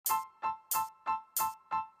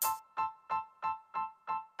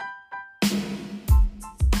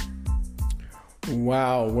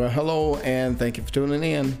Wow. Well, hello, and thank you for tuning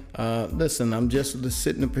in. Listen, I'm just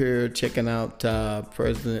sitting up here checking out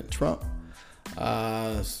President Trump.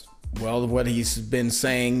 Well, what he's been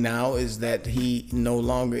saying now is that he no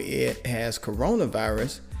longer has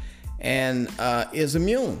coronavirus and is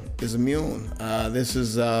immune. This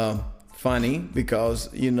is funny because,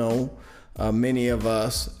 many of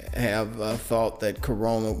us have thought that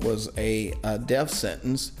corona was a death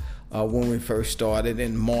sentence when we first started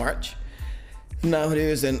in March. Now it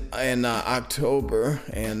is in October,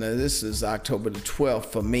 and this is October the 12th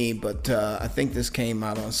for me, but I think this came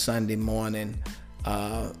out on Sunday morning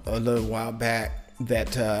a little while back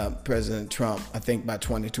that President Trump, I think about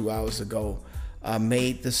 22 hours ago,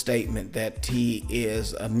 made the statement that he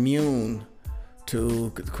is immune to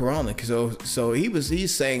corona. So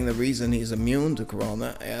he's saying the reason he's immune to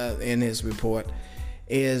corona in his report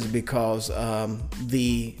is because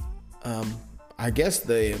the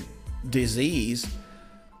disease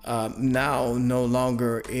now no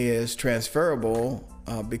longer is transferable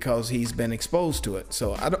because he's been exposed to it.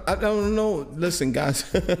 So I don't know. Listen, guys,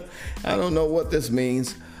 I don't know what this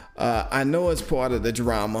means. I know it's part of the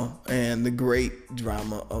drama and the great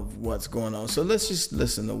drama of what's going on. So let's just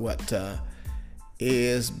listen to what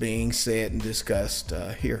is being said and discussed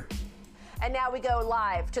here. And now we go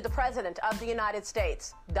live to the President of the United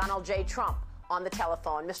States, Donald J. Trump, on the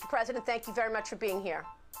telephone. Mr. President, thank you very much for being here.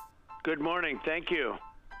 Good morning. Thank you.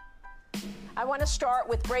 I want to start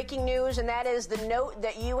with breaking news, and that is the note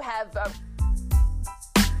that you have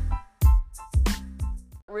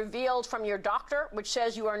revealed from your doctor, which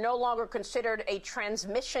says you are no longer considered a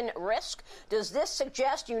transmission risk. Does this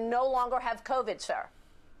suggest you no longer have COVID, sir?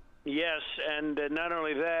 Yes, and not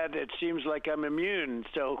only that, it seems like I'm immune,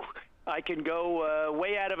 so I can go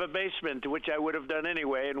way out of a basement, which I would have done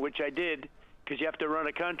anyway, and which I did, because you have to run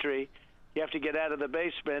a country. You have to get out of the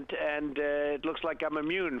basement, and it looks like I'm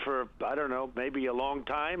immune for, I don't know, maybe a long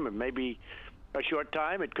time, or maybe a short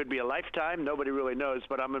time. It could be a lifetime. Nobody really knows,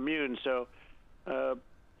 but I'm immune. So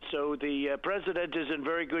the president is in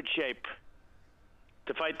very good shape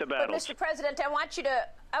to fight the battle. But Mr. President, I want you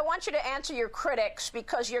to answer your critics,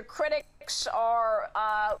 because your critics are.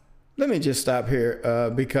 Let me just stop here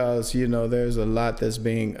because there's a lot that's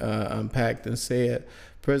being unpacked and said.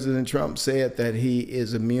 President Trump said that he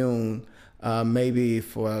is immune. Maybe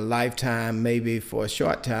for a lifetime, maybe for a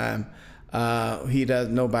short time.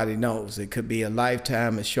 Nobody knows. It could be a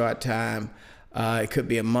lifetime, a short time. It could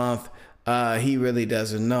be a month. He really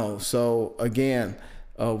doesn't know. So again,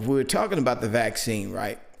 we're talking about the vaccine,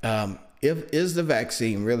 right? Is the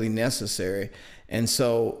vaccine really necessary? And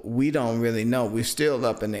so we don't really know. We're still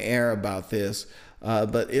up in the air about this.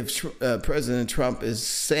 But if President Trump is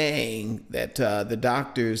saying that the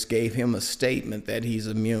doctors gave him a statement that he's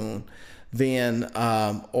immune, then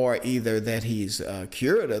or either that he's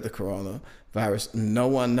cured of the coronavirus, no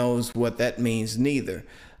one knows what that means neither.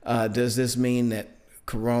 Does this mean that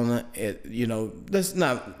corona, let's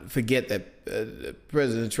not forget that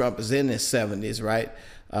President Trump is in his 70s, right?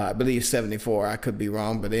 I believe 74. I could be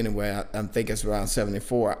wrong, but anyway, I think it's around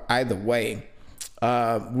 74. Either way,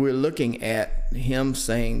 we're looking at him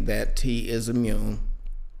saying that he is immune,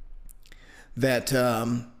 that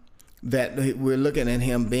we're looking at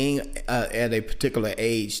him being at a particular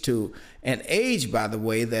age too. An age, by the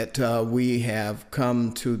way, that we have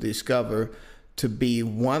come to discover to be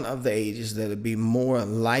one of the ages that would be more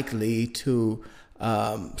likely to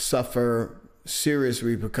suffer serious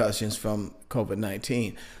repercussions from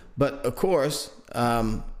COVID-19. But of course,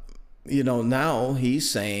 now he's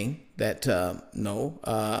saying that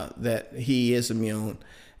that he is immune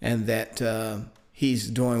and that he's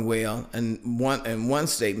doing well. And one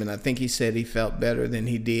statement, I think he said he felt better than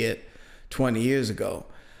he did 20 years ago.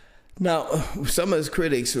 Now, some of his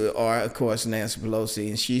critics are, of course, Nancy Pelosi,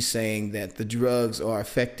 and she's saying that the drugs are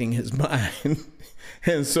affecting his mind.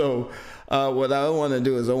 And so what I want to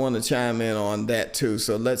do is I want to chime in on that too.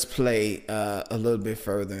 So let's play a little bit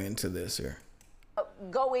further into this here.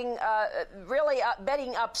 Getting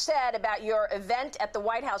upset about your event at the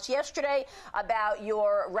White House yesterday, about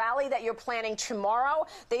your rally that you're planning tomorrow.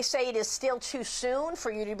 They say it is still too soon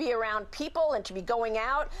for you to be around people and to be going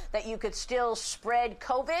out, that you could still spread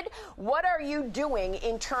COVID. What are you doing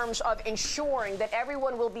in terms of ensuring that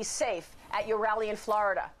everyone will be safe at your rally in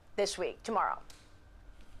Florida this week, tomorrow?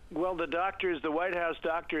 Well, the White House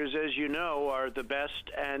doctors, as you know, are the best,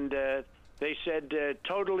 and they said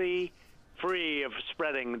totally free of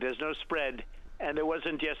spreading. There's no spread, and there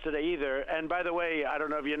wasn't yesterday either. And by the way, I don't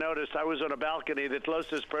know if you noticed, I was on a balcony. The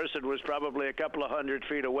closest person was probably a couple of 100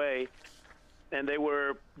 feet away, and they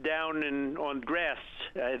were down on grass.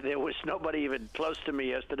 There was nobody even close to me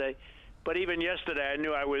yesterday. But even yesterday, I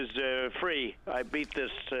knew I was free. I beat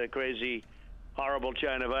this crazy, horrible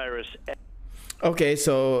China virus. Okay,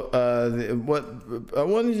 so what I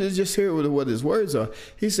wanted to just hear what his words are.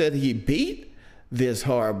 He said he beat this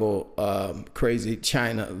horrible, crazy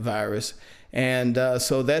China virus, and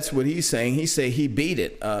so that's what he's saying. He said he beat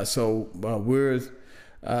it. So we're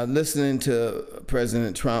listening to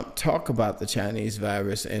President Trump talk about the Chinese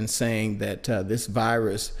virus and saying that this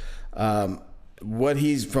virus, what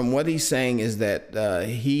he's saying is that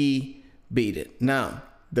he beat it. Now,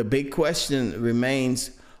 the big question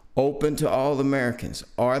remains open to all Americans.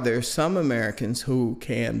 Are there some Americans who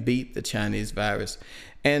can beat the Chinese virus?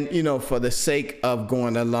 And, you know, for the sake of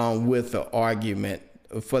going along with the argument,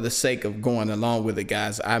 for the sake of going along with it,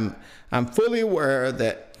 guys, I'm fully aware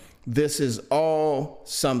that this is all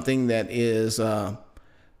something that is,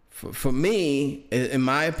 for me, in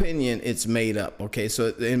my opinion, it's made up. Okay, so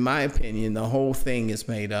in my opinion, the whole thing is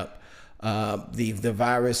made up. The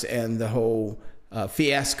virus and the whole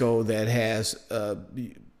fiasco that has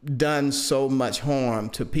done so much harm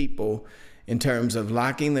to people in terms of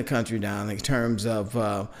locking the country down, in terms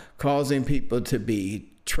of causing people to be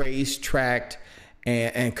traced, tracked,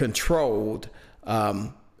 and controlled.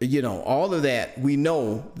 You know, all of that, we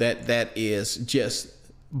know that that is just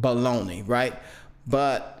baloney, right?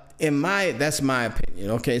 But that's my opinion.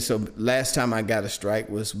 Okay, so last time I got a strike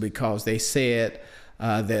was because they said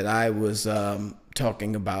that I was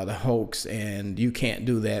talking about a hoax, and you can't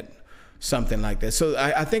do that, something like that. So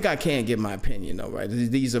I think I can give my opinion, though, right?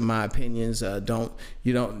 These are my opinions. Don't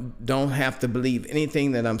have to believe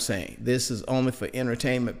anything that I'm saying. This is only for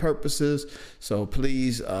entertainment purposes. So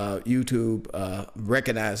please, YouTube,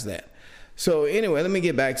 recognize that. So anyway, let me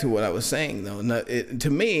get back to what I was saying, though. Now, to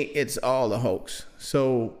me, it's all a hoax.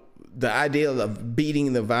 So the idea of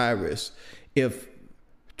beating the virus, if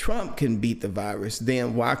Trump can beat the virus,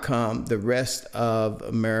 then why come the rest of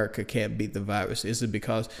America can't beat the virus? Is it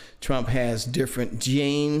because Trump has different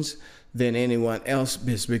genes than anyone else?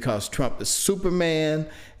 Is it because Trump is Superman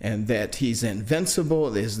and that he's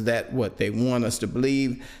invincible? Is that what they want us to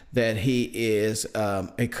believe? That he is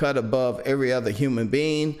a cut above every other human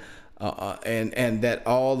being, and that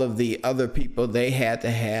all of the other people, they had to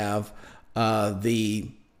have the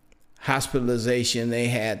hospitalization, they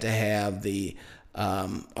had to have the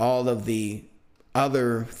all of the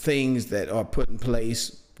other things that are put in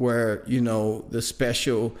place where, you know, the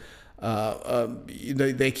special,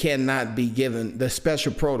 they cannot be given the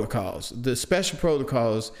special protocols. The special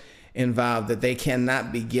protocols involve that they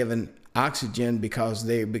cannot be given oxygen because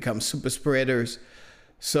they become super spreaders.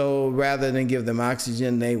 So rather than give them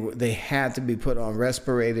oxygen, they had to be put on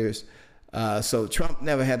respirators. So Trump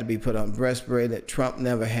never had to be put on respirator. Trump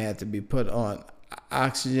never had to be put on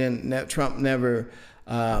oxygen. Trump never,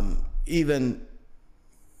 even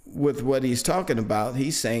with what he's talking about,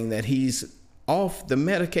 he's saying that he's off the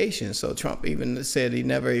medication. So Trump even said he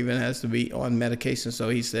never even has to be on medication. So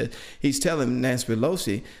he said he's telling Nancy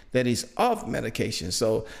Pelosi that he's off medication.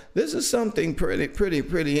 So this is something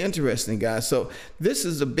pretty interesting, guys. So this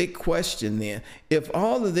is a big question then. If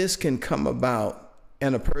all of this can come about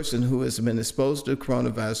and a person who has been exposed to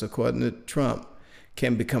coronavirus, according to Trump,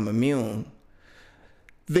 can become immune,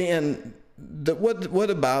 then what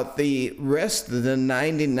about the rest of the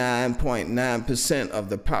 99.9% of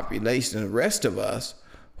the population, the rest of us,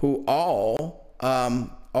 who all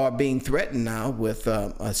are being threatened now with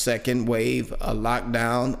a second wave, a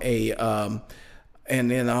lockdown, and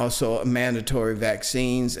then also mandatory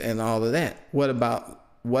vaccines and all of that? What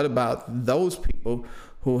about those people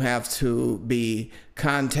who have to be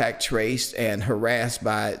contact traced and harassed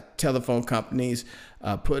by telephone companies,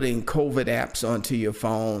 putting COVID apps onto your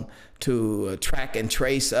phone to track and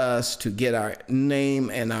trace us, to get our name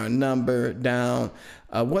and our number down?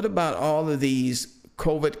 What about all of these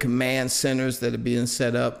COVID command centers that are being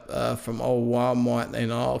set up from old Walmart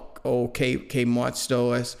and all old Kmart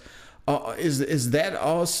stores? Is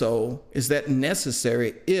that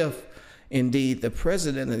necessary if indeed the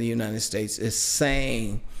president of the United States is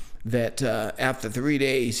saying that after 3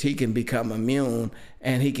 days he can become immune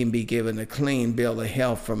and he can be given a clean bill of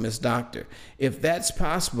health from his doctor? If that's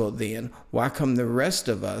possible, then why come the rest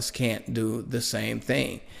of us can't do the same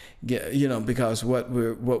thing? You know, because what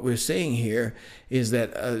we're seeing here is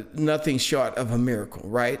that nothing short of a miracle,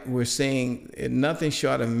 right? We're seeing nothing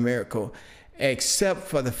short of a miracle, except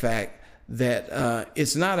for the fact that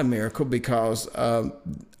it's not a miracle, because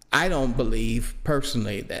I don't believe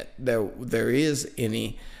personally that there is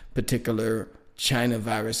any particular China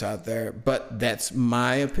virus out there, but that's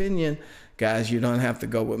my opinion. Guys, you don't have to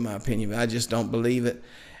go with my opinion. I just don't believe it.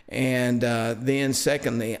 And then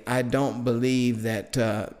secondly, I don't believe that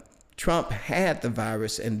Trump had the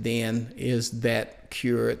virus and then is that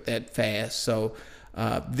cured that fast. So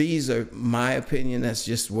these are my opinion. That's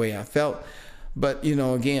just the way I felt. But, you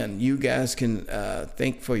know, again, you guys can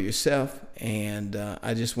think for yourself. And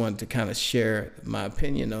I just wanted to kind of share my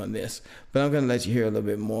opinion on this. But I'm going to let you hear a little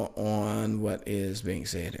bit more on what is being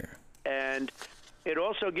said here. And it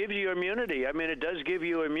also gives you immunity. I mean, it does give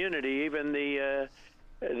you immunity. Even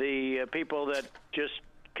the people that just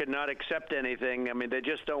cannot accept anything, I mean, they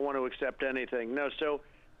just don't want to accept anything. No, so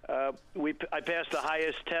I passed the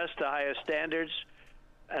highest test, the highest standards,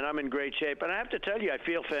 and I'm in great shape. And I have to tell you, I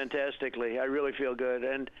feel fantastically. I really feel good.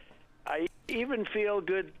 And I even feel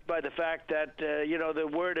good by the fact that, you know, the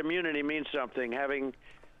word immunity means something. Having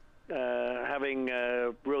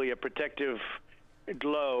really a protective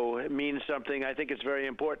glow means something. I think it's very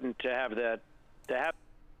important to have that.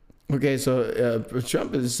 Okay, so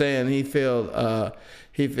Trump is saying he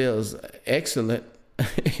feels excellent,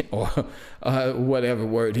 or whatever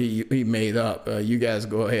word he made up. You guys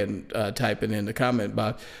go ahead and type it in the comment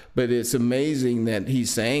box. But it's amazing that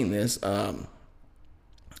he's saying this.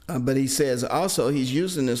 But he says also he's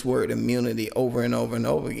using this word immunity over and over and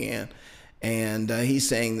over again. And he's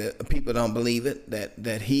saying that people don't believe it,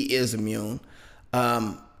 that he is immune.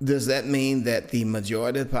 Does that mean that the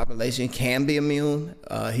majority of the population can be immune?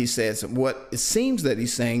 He says what it seems that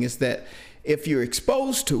he's saying is that if you're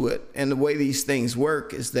exposed to it, and the way these things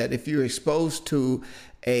work is that if you're exposed to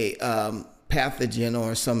a pathogen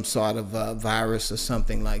or some sort of virus or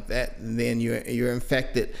something like that, then you're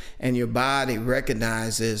infected, and your body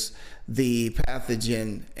recognizes the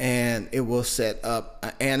pathogen, and it will set up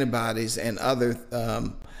antibodies and other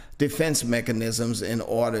defense mechanisms in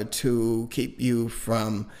order to keep you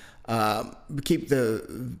from keep the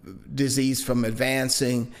disease from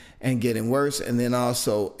advancing and getting worse. And then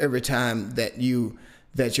also every time that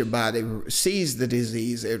your body sees the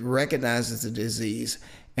disease, it recognizes the disease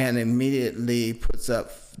and immediately puts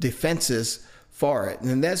up defenses for it.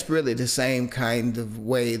 And that's really the same kind of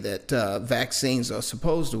way that vaccines are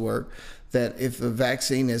supposed to work, that if a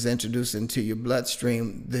vaccine is introduced into your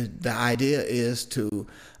bloodstream, the idea is to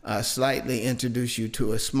slightly introduce you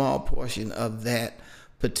to a small portion of that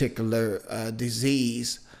particular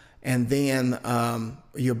disease, and then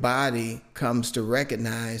your body comes to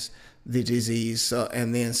recognize the disease,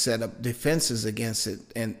 and then set up defenses against it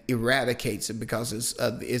and eradicates it, because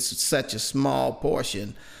it's such a small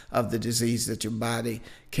portion of the disease that your body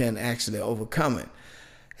can actually overcome it.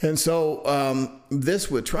 And so this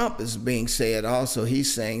with Trump is being said also.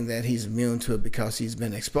 He's saying that he's immune to it because he's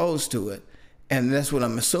been exposed to it. And that's what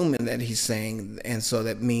I'm assuming that he's saying. And so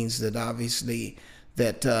that means that obviously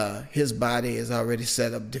that his body has already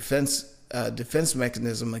set up defense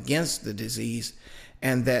mechanism against the disease.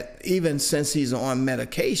 And that even since he's on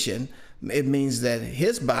medication, it means that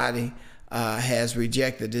his body has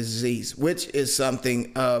rejected the disease, which is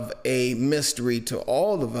something of a mystery to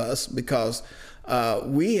all of us, because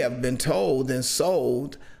we have been told and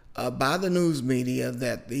sold by the news media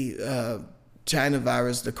that the China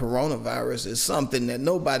virus, the coronavirus, is something that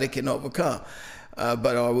nobody can overcome.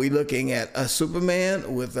 But are we looking at a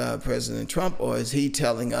Superman with President Trump, or is he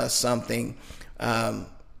telling us something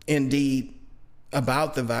indeed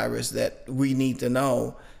about the virus that we need to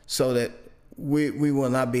know, so that we will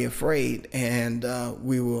not be afraid, and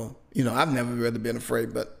we will, you know, I've never really been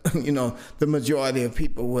afraid, but you know, the majority of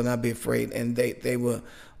people will not be afraid, and they will,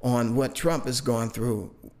 on what Trump is going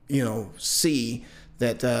through, you know, see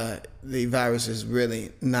that the virus is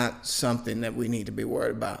really not something that we need to be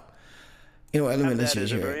worried about. Anyway, let me let you hear. That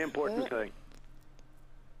is a hear very it. important thing.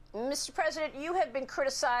 Mr. President, you have been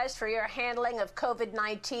criticized for your handling of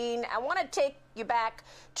COVID-19. I want to take you back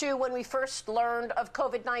to when we first learned of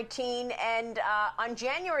COVID-19. And on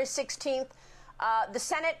January 16th, the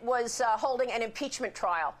Senate was holding an impeachment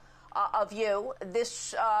trial of you.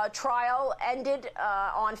 This trial ended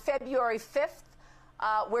on February 5th.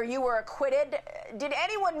 Where you were acquitted. Did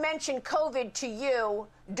anyone mention COVID to you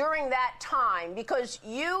during that time? Because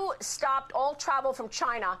you stopped all travel from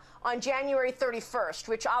China on January 31st,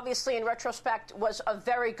 which obviously in retrospect was a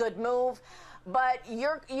very good move. But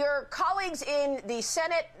your colleagues in the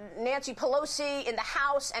Senate, Nancy Pelosi in the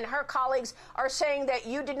House, and her colleagues are saying that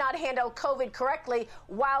you did not handle COVID correctly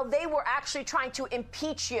while they were actually trying to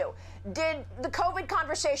impeach you. Did the COVID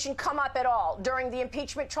conversation come up at all during the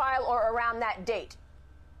impeachment trial or around that date?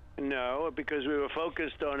 No, because we were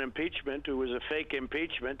focused on impeachment. It was a fake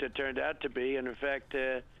impeachment, it turned out to be. And in fact,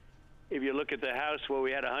 if you look at the House, where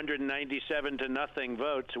we had 197 to nothing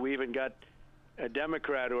votes, we even got a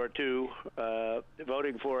Democrat or two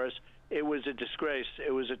voting for us. It was a disgrace.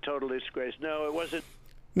 It was a total disgrace. No, it wasn't.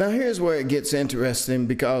 Now, here's where it gets interesting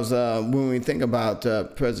because when we think about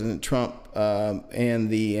President Trump and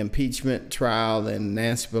the impeachment trial and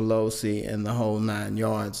Nancy Pelosi and the whole 9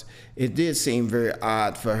 yards, it did seem very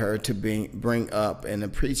odd for her to bring up an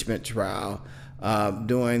impeachment trial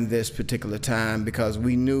during this particular time, because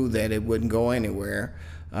we knew that it wouldn't go anywhere,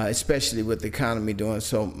 especially with the economy doing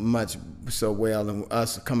so well and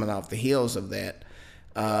us coming off the heels of that.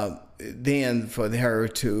 Then for her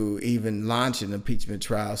to even launch an impeachment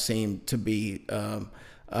trial seemed to be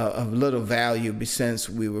of little value, since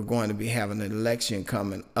we were going to be having an election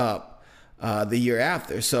coming up the year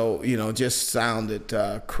after. So, just sounded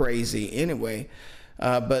crazy anyway.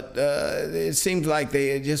 But it seems like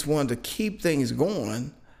they just wanted to keep things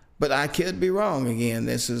going. But I could be wrong again.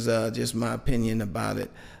 This is just my opinion about it.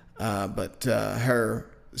 But her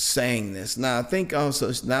saying this. Now, I think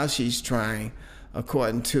also now she's trying,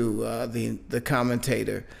 according to the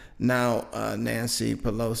commentator, now Nancy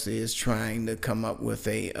Pelosi is trying to come up with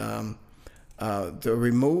the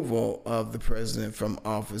removal of the president from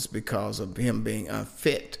office because of him being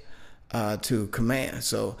unfit to command.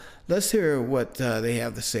 So let's hear what they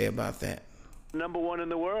have to say about that. Number one in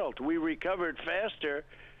the world. We recovered faster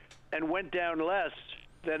and went down less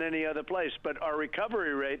than any other place, but our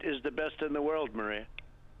recovery rate is the best in the world, Maria.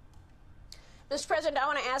 Mr. President, I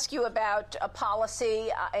want to ask you about a policy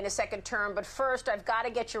in a second term, but first I've got to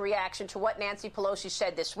get your reaction to what Nancy Pelosi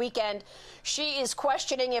said this weekend. She is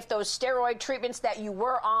questioning if those steroid treatments that you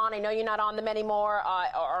were on, I know you're not on them anymore,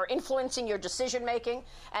 are influencing your decision-making.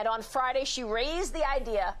 And on Friday, she raised the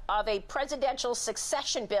idea of a presidential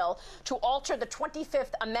succession bill to alter the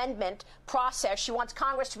 25th Amendment process. She wants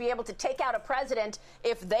Congress to be able to take out a president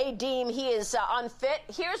if they deem he is unfit.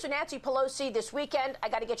 Here's Nancy Pelosi this weekend. I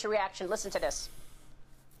got to get your reaction. Listen to this.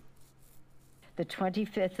 The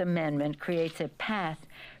 25th Amendment creates a path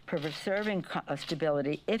for preserving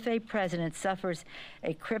stability if a president suffers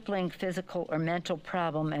a crippling physical or mental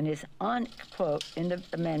problem and is, quote, in the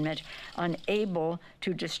amendment, unable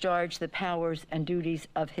to discharge the powers and duties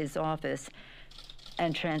of his office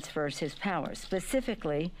and transfers his powers.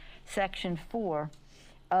 Specifically, Section 4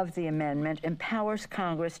 of the amendment empowers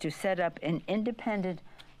Congress to set up an independent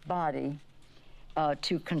body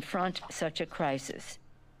to confront such a crisis.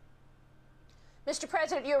 Mr.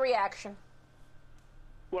 President, your reaction.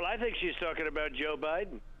 Well, I think she's talking about Joe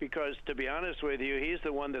Biden because, to be honest with you, he's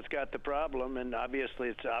the one that's got the problem, and obviously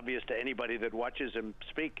it's obvious to anybody that watches him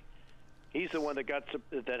speak. He's the one that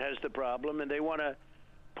has the problem, and they want to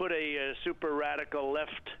put a super radical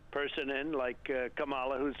left person in, like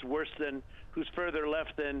Kamala, who's further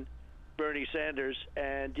left than Bernie Sanders,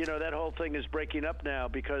 and that whole thing is breaking up now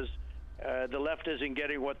because the left isn't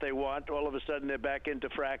getting what they want. All of a sudden, they're back into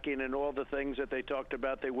fracking and all the things that they talked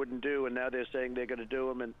about they wouldn't do, and now they're saying they're going to do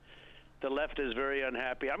them, and the left is very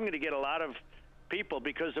unhappy. I'm going to get a lot of people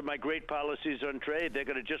because of my great policies on trade. They're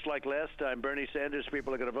going to, just like last time, Bernie Sanders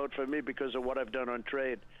people are going to vote for me because of what I've done on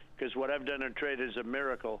trade, because what I've done on trade is a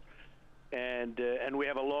miracle, and we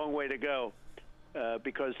have a long way to go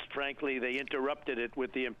because, frankly, they interrupted it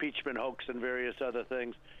with the impeachment hoax and various other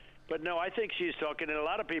things. But no, I think she's talking, and a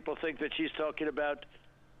lot of people think that she's talking about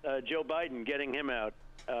Joe Biden, getting him out.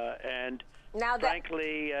 And now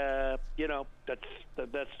frankly, that's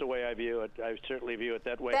the way I view it. I certainly view it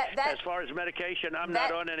that way. As far as medication, I'm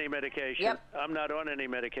not on any medication. Yep. I'm not on any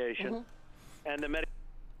medication. Mm-hmm. And the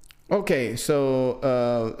Okay,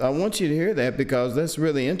 so I want you to hear that because that's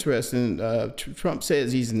really interesting. Trump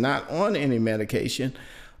says he's not on any medication,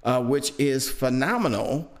 which is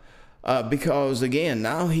phenomenal. Because again,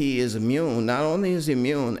 now he is immune. Not only is he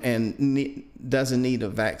immune and doesn't need a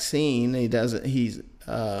vaccine, he's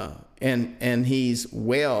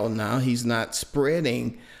well now. He's not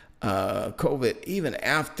spreading COVID even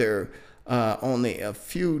after only a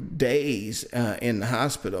few days in the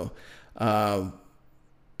hospital.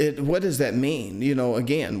 What does that mean?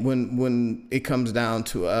 Again, when it comes down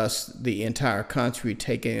to us, the entire country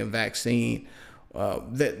taking a vaccine,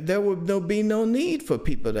 that there'll be no need for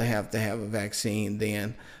people to have a vaccine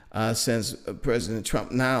then, since President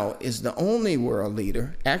Trump now is the only world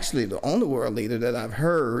leader, actually the only world leader that I've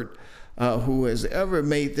heard who has ever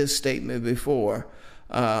made this statement before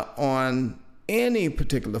on any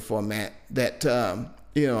particular format that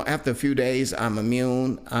after a few days I'm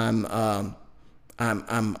immune, I'm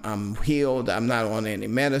healed, I'm not on any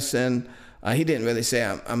medicine. He didn't really say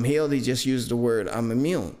I'm healed. He just used the word I'm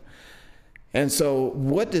immune. And so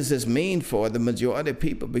what does this mean for the majority of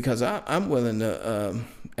people? Because I'm willing to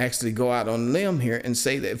actually go out on a limb here and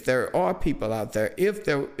say that if there are people out there,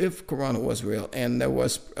 if Corona was real and there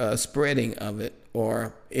was spreading of it,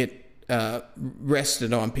 or it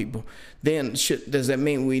rested on people. Then does that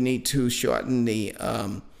mean we need to shorten the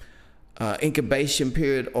incubation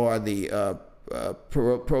period or the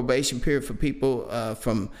probation period for people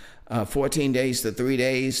from 14 days to 3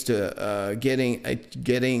 days to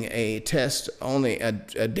getting a test only a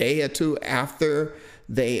day or two after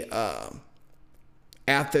they are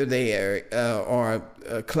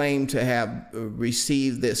claimed to have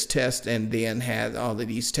received this test and then had all of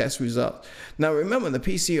these test results. Now remember, the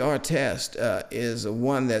PCR test is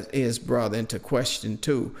one that is brought into question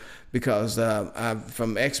too, because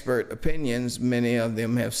from expert opinions, many of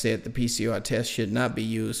them have said the PCR test should not be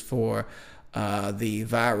used for the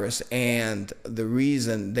virus, and the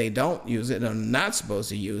reason they don't use it, or not supposed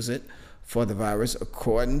to use it for the virus,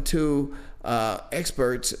 according to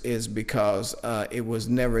experts, is because it was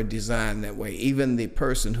never designed that way. Even the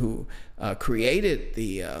person who created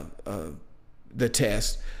the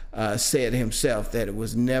test said himself that it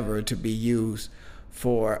was never to be used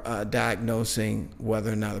for diagnosing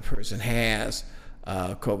whether or not a person has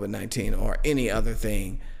COVID-19 or any other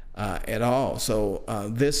thing at all. So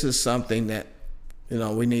this is something that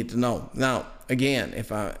we need to know. Now, again,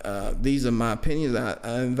 if these are my opinions,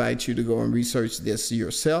 I invite you to go and research this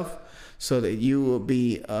yourself so that you will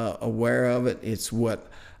be aware of it. It's what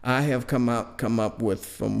I have come up with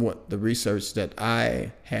from what the research that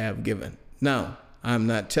I have given. Now, I'm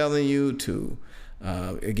not telling you to,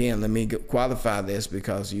 again, let me qualify this,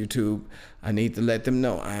 because YouTube, I need to let them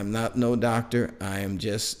know I am not no doctor. I am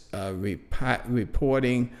just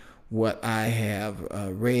reporting what I have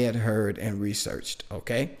read, heard, and researched.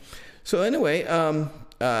 Okay, so anyway,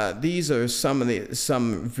 these are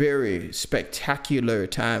some very spectacular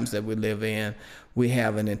times that we live in. We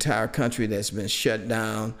have an entire country that's been shut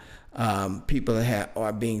down. People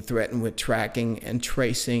are being threatened with tracking and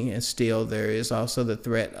tracing, and still there is also the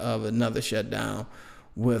threat of another shutdown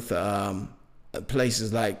with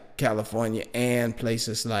places like California and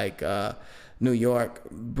places like New York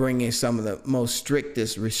bringing some of the most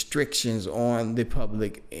strictest restrictions on the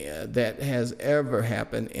public that has ever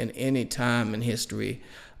happened in any time in history.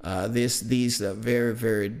 These are very,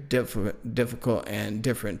 very difficult and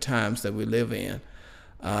different times that we live in.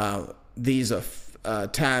 These are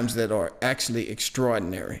times that are actually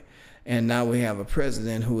extraordinary. And now we have a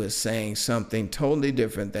president who is saying something totally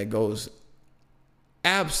different that goes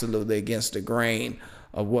absolutely against the grain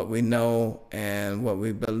of what we know and what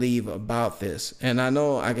we believe about this. And I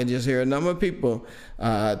know I can just hear a number of people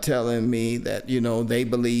telling me that, they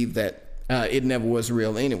believe that it never was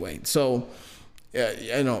real anyway. So,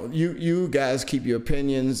 you guys keep your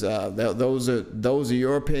opinions. Those are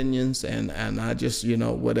your opinions, and I just,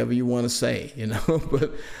 whatever you want to say,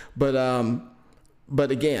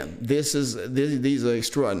 But again, these are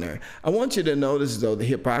extraordinary. I want you to notice, though, the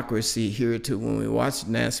hypocrisy here too when we watch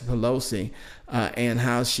Nancy Pelosi and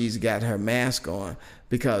how she's got her mask on,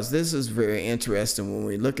 because this is very interesting. When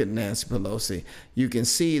we look at Nancy Pelosi, you can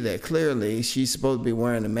see that clearly she's supposed to be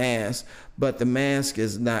wearing a mask, but the mask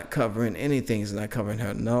is not covering anything. It's not covering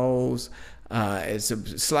her nose. It's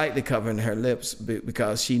slightly covering her lips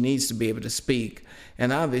because she needs to be able to speak.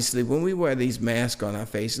 And obviously, when we wear these masks on our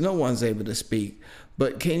face, no one's able to speak.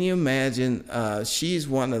 But can you imagine? She's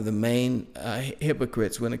one of the main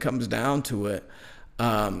hypocrites when it comes down to it.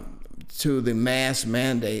 To the mask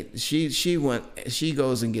mandate, she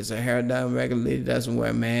goes and gets her hair done regularly, doesn't wear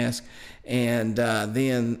a mask, and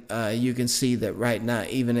then you can see that right now,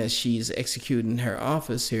 even as she's executing her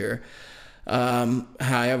office here.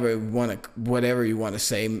 However, whatever you want to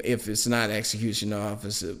say, if it's not execution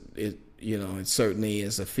office, it certainly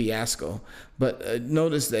is a fiasco. But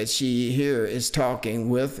notice that she here is talking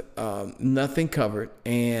with nothing covered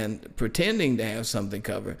and pretending to have something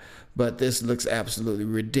covered. But this looks absolutely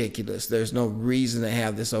ridiculous. There's no reason to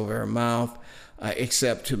have this over her mouth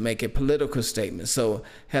except to make a political statement. So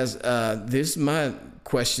this is my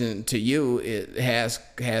question to you.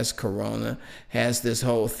 Has Corona, has this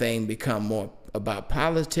whole thing become more about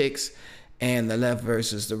politics and the left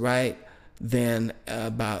versus the right than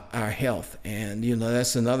about our health? And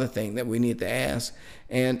that's another thing that we need to ask.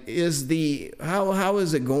 And how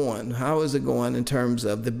is it going? How is it going in terms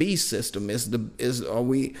of the beast system? Are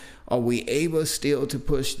we able still to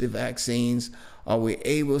push the vaccines? Are we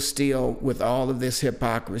able still, with all of this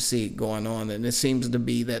hypocrisy going on, and it seems to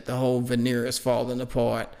be that the whole veneer is falling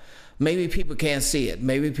apart? Maybe people can't see it.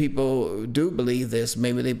 Maybe people do believe this.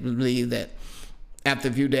 Maybe they believe that after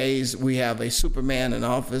a few days, we have a Superman in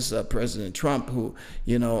office, President Trump, who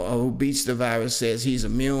who beats the virus, says he's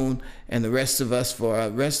immune, and the rest of us,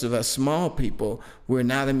 small people, we're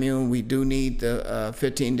not immune. We do need the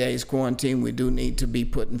 15 days quarantine. We do need to be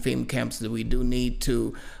put in FEMA camps. We do need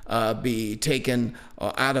to be taken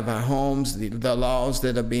out of our homes. The laws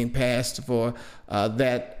that are being passed for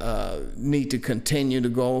that need to continue to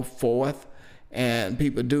go forth. And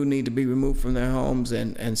people do need to be removed from their homes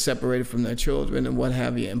and separated from their children and what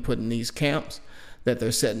have you, and put in these camps that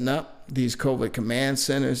they're setting up, these COVID command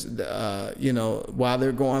centers. While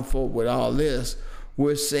they're going forward with all this,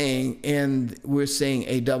 we're seeing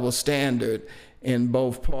a double standard in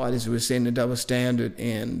both parties. We're seeing a double standard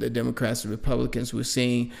in the Democrats and Republicans. We're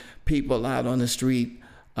seeing people out on the street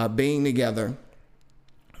being together,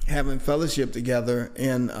 having fellowship together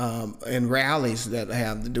in rallies that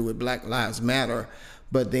have to do with Black Lives Matter,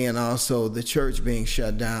 but then also the church being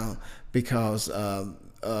shut down because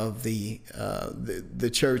of the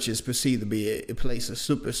church is perceived to be a place of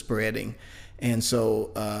super spreading, and so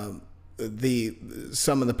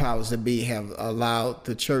some of the powers that be have allowed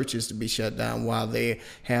the churches to be shut down while they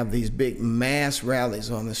have these big mass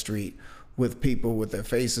rallies on the street with people with their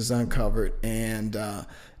faces uncovered. And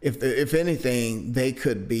if anything, they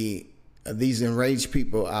could be, these enraged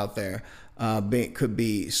people out there could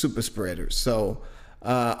be super spreaders. So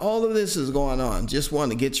all of this is going on. Just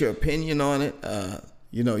want to get your opinion on it.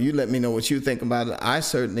 You let me know what you think about it. I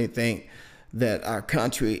certainly think that our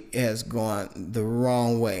country has gone the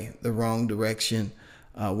wrong way, the wrong direction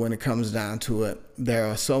when it comes down to it. There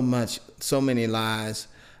are so many lies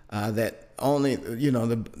that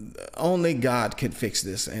only God could fix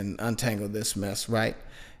this and untangle this mess, right?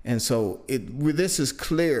 And so this is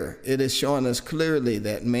clear. It is showing us clearly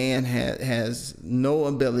that man has no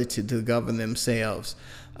ability to govern themselves,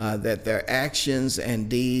 that their actions and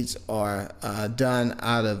deeds are done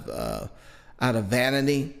out of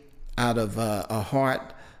vanity, out of a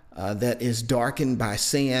heart that is darkened by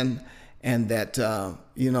sin, and that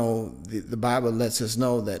the Bible lets us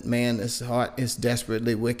know that man's heart is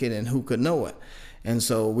desperately wicked, and who could know it? And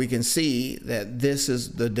so we can see that this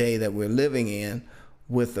is the day that we're living in,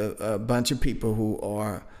 with a bunch of people who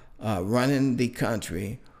are running the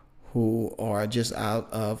country, who are just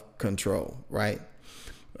out of control, right?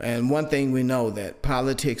 And one thing we know, that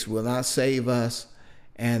politics will not save us,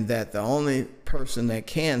 and that the only person that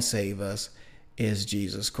can save us is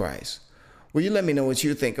Jesus Christ. Will you let me know what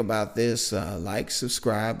you think about this? Like,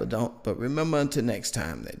 subscribe, but remember, until next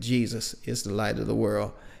time, that Jesus is the light of the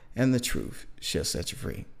world, and the truth shall set you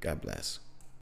free. God bless.